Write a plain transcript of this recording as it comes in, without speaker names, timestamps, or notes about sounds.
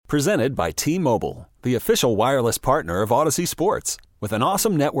Presented by T-Mobile, the official wireless partner of Odyssey Sports. With an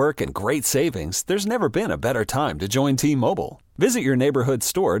awesome network and great savings, there's never been a better time to join T-Mobile. Visit your neighborhood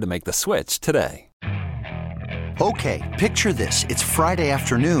store to make the switch today. Okay, picture this. It's Friday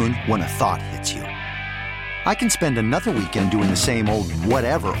afternoon when a thought hits you. I can spend another weekend doing the same old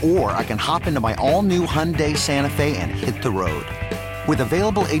whatever, or I can hop into my all-new Hyundai Santa Fe and hit the road. With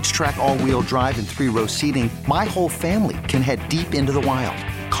available H-Track all-wheel drive and 3-row seating, my whole family can head deep into the wild.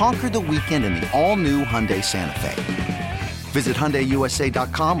 Conquer the weekend in the all-new Hyundai Santa Fe. Visit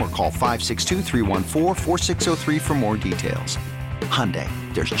HyundaiUSA.com or call 562-314-4603 for more details. Hyundai,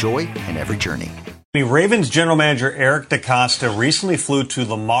 there's joy in every journey. Ravens general manager Eric DeCosta recently flew to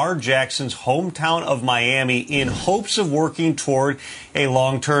Lamar Jackson's hometown of Miami in hopes of working toward a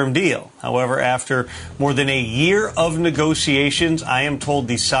long-term deal. However, after more than a year of negotiations, I am told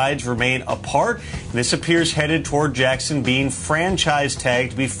the sides remain apart. And this appears headed toward Jackson being franchise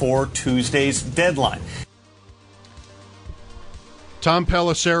tagged before Tuesday's deadline. Tom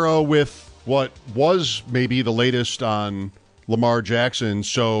Pelissero with what was maybe the latest on Lamar Jackson.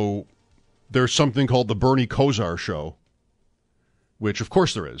 So there's something called the Bernie Kosar Show, which of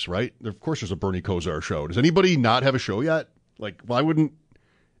course there is, right? Of course there's a Bernie Kosar Show. Does anybody not have a show yet? Like, why wouldn't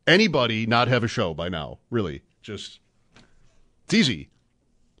anybody not have a show by now? Really? Just, it's easy.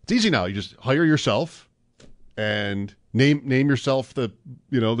 It's easy now. You just hire yourself and name yourself the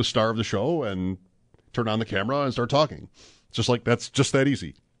star of the show and turn on the camera and start talking. Just like that's just that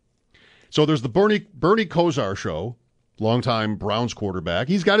easy. So there's the Bernie Kosar Show, longtime Browns quarterback.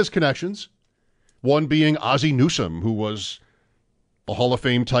 He's got his connections. One being Ozzie Newsome, who was a Hall of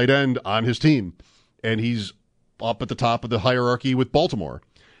Fame tight end on his team. And he's up at the top of the hierarchy with Baltimore.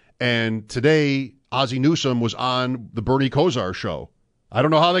 And today, Ozzie Newsome was on the Bernie Kosar Show. I don't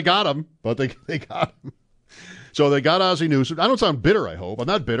know how they got him, but they got him. So they got Ozzie Newsome. I don't sound bitter, I hope. I'm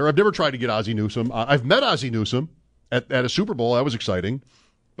not bitter. I've never tried to get Ozzie Newsome. I've met Ozzie Newsome at a Super Bowl. That was exciting.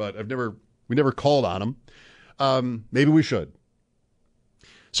 But we never called on him. Maybe we should.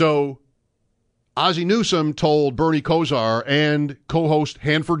 So Ozzie Newsome told Bernie Kosar and co-host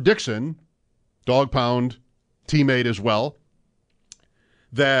Hanford Dixon, Dog Pound teammate as well,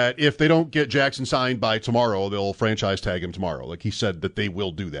 that if they don't get Jackson signed by tomorrow, they'll franchise tag him tomorrow. Like he said that they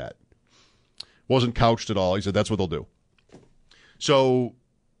will do that. Wasn't couched at all. He said that's what they'll do. So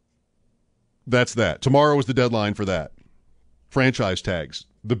that's that. Tomorrow is the deadline for that. Franchise tags.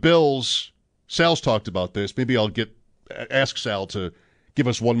 The Bills, Sal's talked about this. Maybe I'll ask Sal to give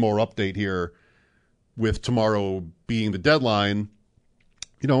us one more update here with tomorrow being the deadline.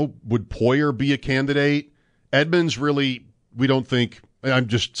 Would Poyer be a candidate? Edmonds really, we don't think, I'm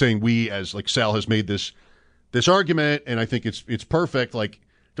just saying we as like Sal has made this argument, and I think it's perfect. Like,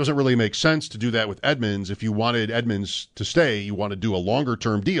 it doesn't really make sense to do that with Edmonds. If you wanted Edmonds to stay, you want to do a longer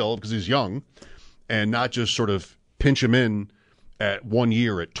term deal because he's young and not just sort of pinch him in at 1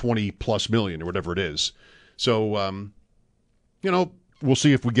 year at $20+ million or whatever it is. So, we'll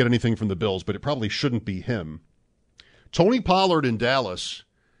see if we get anything from the Bills, but it probably shouldn't be him. Tony Pollard in Dallas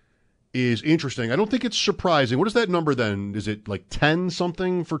is interesting. I don't think it's surprising. What is that number then? Is it like 10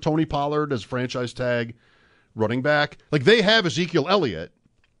 something for Tony Pollard as franchise tag running back? Like they have Ezekiel Elliott,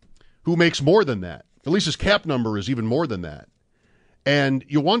 who makes more than that. At least his cap number is even more than that. And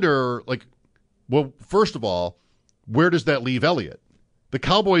you wonder, like, well, first of all, where does that leave Elliott? The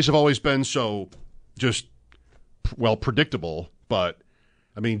Cowboys have always been so just, well, predictable. But,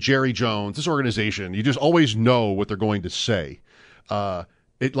 I mean, Jerry Jones, this organization, you just always know what they're going to say.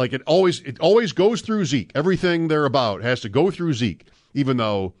 It always goes through Zeke. Everything they're about has to go through Zeke, even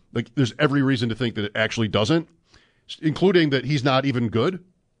though like there's every reason to think that it actually doesn't, including that he's not even good.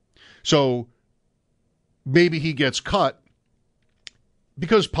 So maybe he gets cut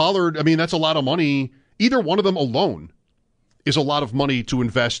because Pollard, I mean, that's a lot of money. Either one of them alone is a lot of money to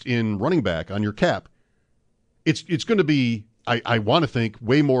invest in running back on your cap. It's going to be, I want to think,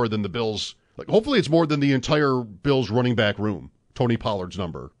 way more than the Bills. Like, hopefully it's more than the entire Bills running back room, Tony Pollard's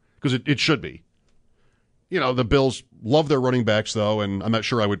number, because it should be. The Bills love their running backs, though, and I'm not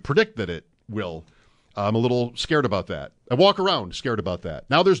sure I would predict that it will. I'm a little scared about that. I walk around scared about that.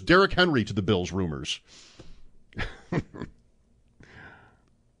 Now there's Derrick Henry to the Bills rumors.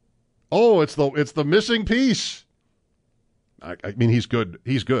 Oh, it's the missing piece. I mean, he's good.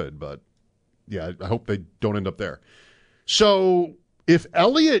 He's good, but yeah, I hope they don't end up there. So if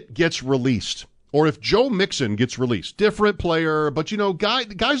Elliott gets released, or if Joe Mixon gets released, different player, but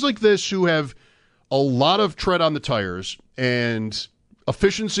guys like this who have a lot of tread on the tires and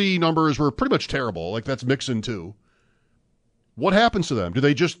efficiency numbers were pretty much terrible. Like that's Mixon too. What happens to them?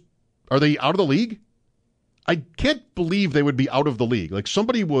 Are they out of the league? I can't believe they would be out of the league. Like,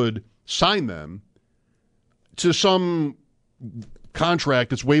 somebody would sign them to some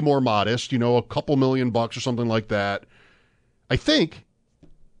contract that's way more modest, a couple $1 million or something like that. I think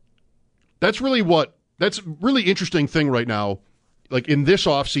that's really interesting thing right now, like in this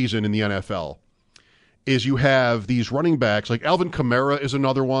offseason in the NFL, is you have these running backs, like Alvin Kamara is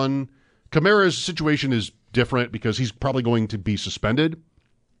another one. Kamara's situation is different because he's probably going to be suspended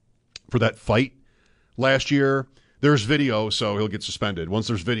for that fight last year. There's video, so he'll get suspended. Once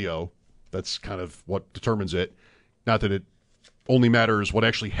there's video, that's kind of what determines it. Not that it only matters what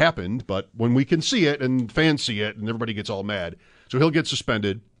actually happened, but when we can see it and fans see it and everybody gets all mad. So he'll get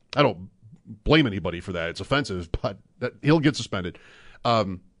suspended. I don't blame anybody for that. It's offensive, but he'll get suspended.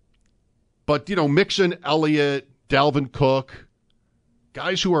 But, Mixon, Elliott, Dalvin Cook,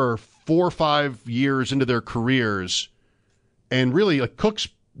 guys who are 4 or 5 years into their careers, and really, like, Cook's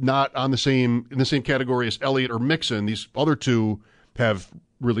not in the same category as Elliott or Mixon. These other two have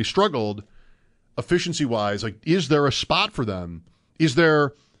really struggled efficiency-wise. Like, is there a spot for them? Is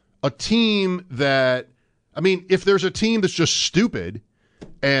there a team that, if there's a team that's just stupid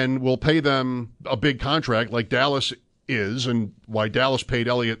and will pay them a big contract like Dallas is, and why Dallas paid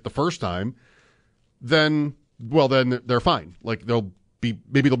Elliott the first time, then they're fine. Like,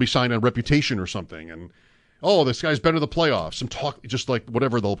 maybe they'll be signed on reputation or something, and this guy's been to the playoffs, some talk, just like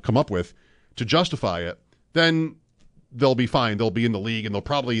whatever they'll come up with to justify it, then they'll be fine. They'll be in the league, and they'll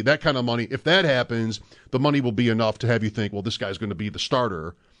probably, that kind of money, if that happens, the money will be enough to have you think, well, this guy's going to be the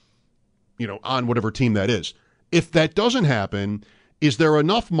starter, on whatever team that is. If that doesn't happen, is there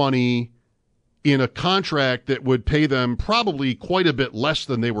enough money in a contract that would pay them probably quite a bit less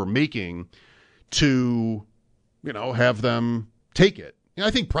than they were making to, have them take it? I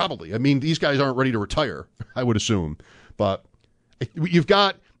think probably. These guys aren't ready to retire, I would assume. But you've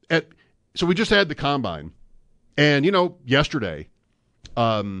got so we just had the combine. And, yesterday,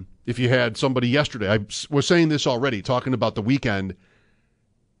 if you had somebody yesterday, I was saying this already, talking about the weekend,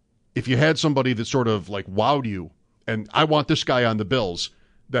 if you had somebody that sort of like wowed you, and I want this guy on the Bills,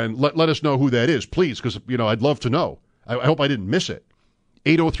 then let us know who that is, please, because, I'd love to know. I hope I didn't miss it.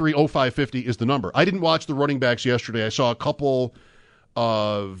 803-0550 is the number. I didn't watch the running backs yesterday. I saw a couple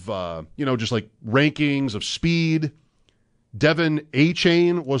of, just like rankings of speed. Devin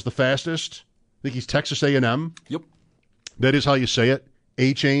A-Chain was the fastest. I think he's Texas A&M. Yep. That is how you say it,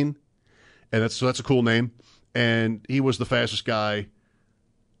 A-Chain. And that's a cool name. And he was the fastest guy.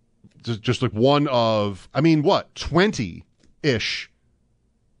 Just like one of, 20-ish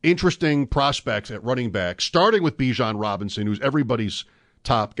interesting prospects at running back, starting with Bijan Robinson, who's everybody's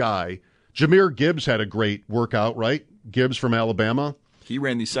top guy. Jahmyr Gibbs had a great workout, right? Gibbs from Alabama. He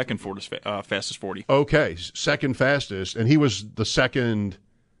ran the second fastest 40. Okay, second fastest. And he was the second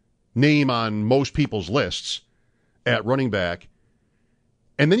name on most people's lists at running back.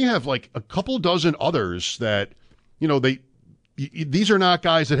 And then you have like a couple dozen others that, these are not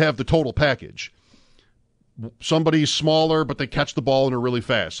guys that have the total package. Somebody's smaller, but they catch the ball and are really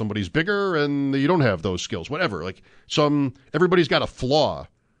fast. Somebody's bigger and you don't have those skills, whatever. Like everybody's got a flaw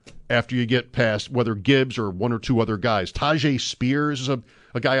after you get past whether Gibbs or one or two other guys. Tajay Spears is a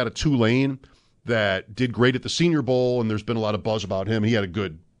guy out of Tulane that did great at the Senior Bowl, and there's been a lot of buzz about him. He had a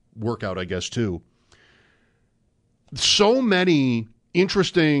good workout, I guess, too. So many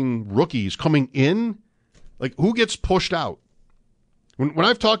interesting rookies coming in. Like, who gets pushed out? When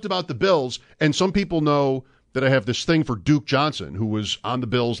I've talked about the Bills, and some people know that I have this thing for Duke Johnson, who was on the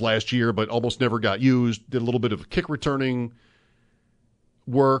Bills last year but almost never got used, did a little bit of kick returning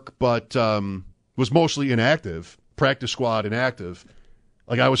work, but was mostly inactive, practice squad inactive.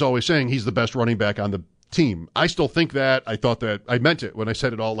 Like I was always saying, he's the best running back on the team. I still think that. I thought that. I meant it when I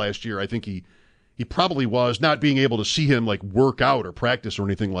said it all last year. I think he probably was, not being able to see him like work out or practice or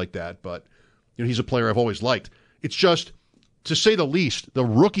anything like that, but he's a player I've always liked. It's just, to say the least, the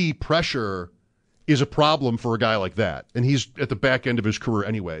rookie pressure is a problem for a guy like that. And he's at the back end of his career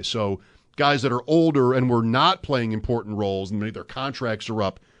anyway. So guys that are older and were not playing important roles and maybe their contracts are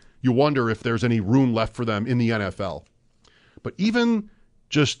up, you wonder if there's any room left for them in the NFL. But even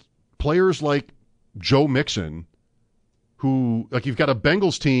just players like Joe Mixon, who, like, you've got a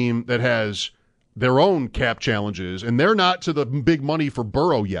Bengals team that has their own cap challenges, and they're not to the big money for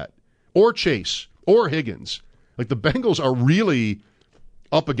Burrow yet, or Chase, or Higgins. Like, the Bengals are really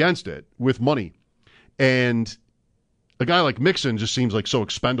up against it with money. And a guy like Mixon just seems like so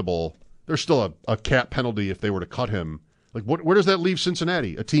expendable. There's still a cap penalty if they were to cut him. Like, where does that leave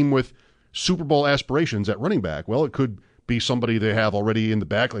Cincinnati? A team with Super Bowl aspirations at running back. Well, it could be somebody they have already in the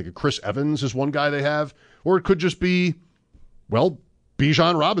back, like a Chris Evans is one guy they have. Or it could just be, well,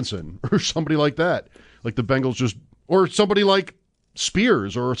 Bijan Robinson or somebody like that. Like the Bengals just, or somebody like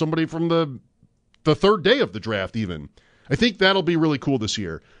Spears or somebody from the third day of the draft even. I think that'll be really cool this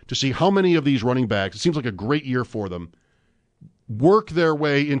year to see how many of these running backs, it seems like a great year for them, work their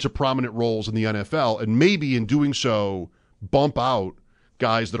way into prominent roles in the NFL and maybe in doing so bump out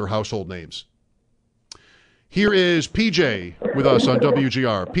guys that are household names. Here is PJ with us on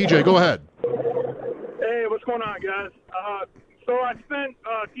WGR. PJ, go ahead. Hey, what's going on, guys? So I spent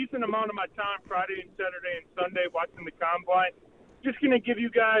a decent amount of my time Friday and Saturday and Sunday watching the Combine. Just going to give you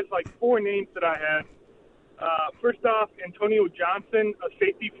guys like 4 names that I had. First off, Antonio Johnson, a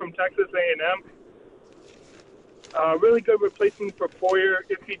safety from Texas A&M. Really good replacement for Poyer.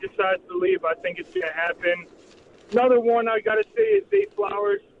 If he decides to leave, I think it's going to happen. Another one I got to say is Zay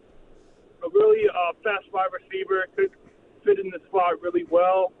Flowers, a really fast wide receiver, could fit in the slot really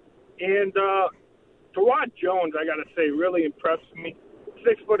well. And Terod Jones, I got to say, really impressed me.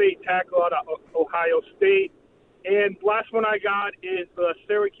 6'8" tackle out of Ohio State. And last one I got is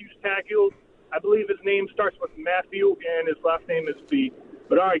Syracuse tackle. I believe his name starts with Matthew, and his last name is B.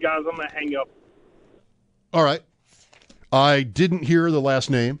 But all right, guys, I'm going to hang up. All right. I didn't hear the last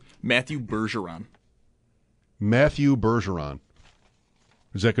name. Matthew Bergeron. Matthew Bergeron.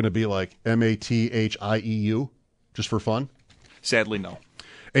 Is that going to be like Mathieu, just for fun? Sadly, no.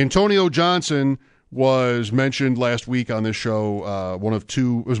 Antonio Johnson was mentioned last week on this show. One of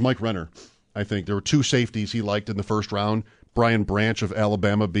 2, it was Mike Renner, I think. There were 2 safeties he liked in the first round, Brian Branch of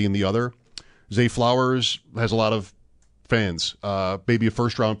Alabama being the other. Zay Flowers has a lot of fans. Maybe a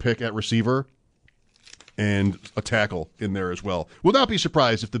first-round pick at receiver and a tackle in there as well. Will not be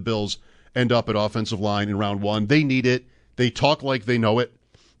surprised if the Bills end up at offensive line in round 1. They need it. They talk like they know it.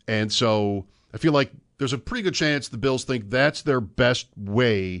 And so I feel like there's a pretty good chance the Bills think that's their best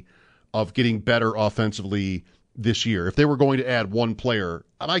way of getting better offensively this year. If they were going to add one player,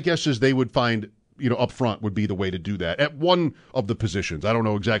 my guess is they would find, up front would be the way to do that at one of the positions. I don't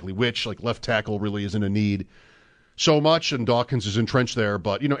know exactly which, like left tackle really isn't a need so much, and Dawkins is entrenched there,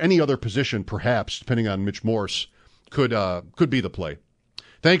 but any other position perhaps, depending on Mitch Morse, could be the play.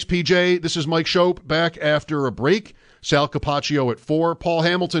 Thanks, PJ. This is Mike Shope back after a break. Sal Capaccio at 4, Paul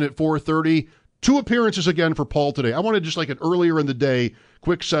Hamilton at 4:30. 2 appearances again for Paul today. I wanted just like an earlier in the day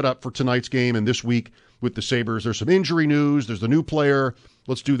quick setup for tonight's game and this week with the Sabres. There's some injury news. There's the new player.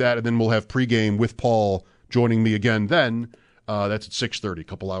 Let's do that, and then we'll have pregame with Paul joining me again then. That's at 6:30, a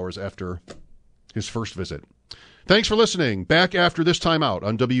couple hours after his first visit. Thanks for listening. Back after this timeout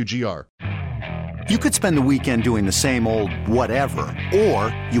on WGR. You could spend the weekend doing the same old whatever,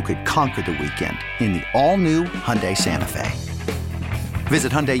 or you could conquer the weekend in the all-new Hyundai Santa Fe.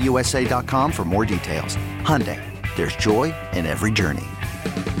 Visit HyundaiUSA.com for more details. Hyundai, there's joy in every journey.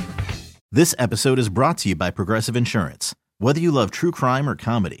 This episode is brought to you by Progressive Insurance. Whether you love true crime or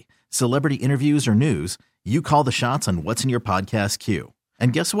comedy, celebrity interviews or news, you call the shots on what's in your podcast queue.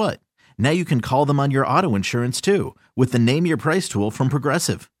 And guess what? Now you can call them on your auto insurance too with the Name Your Price tool from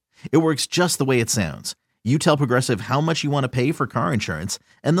Progressive. It works just the way it sounds. You tell Progressive how much you want to pay for car insurance,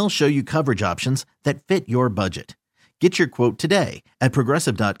 and they'll show you coverage options that fit your budget. Get your quote today at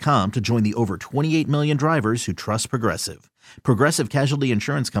Progressive.com to join the over 28 million drivers who trust Progressive. Progressive Casualty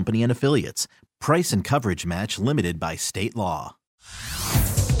Insurance Company and Affiliates. Price and coverage match limited by state law.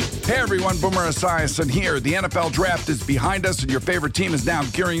 Hey everyone, Boomer Esiason here. The NFL draft is behind us and your favorite team is now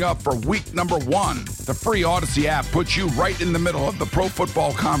gearing up for week number 1. The free Odyssey app puts you right in the middle of the pro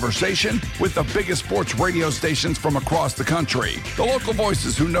football conversation with the biggest sports radio stations from across the country. The local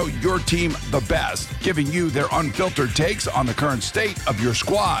voices who know your team the best, giving you their unfiltered takes on the current state of your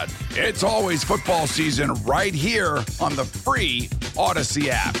squad. It's always football season right here on the free Odyssey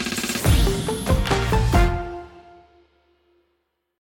app.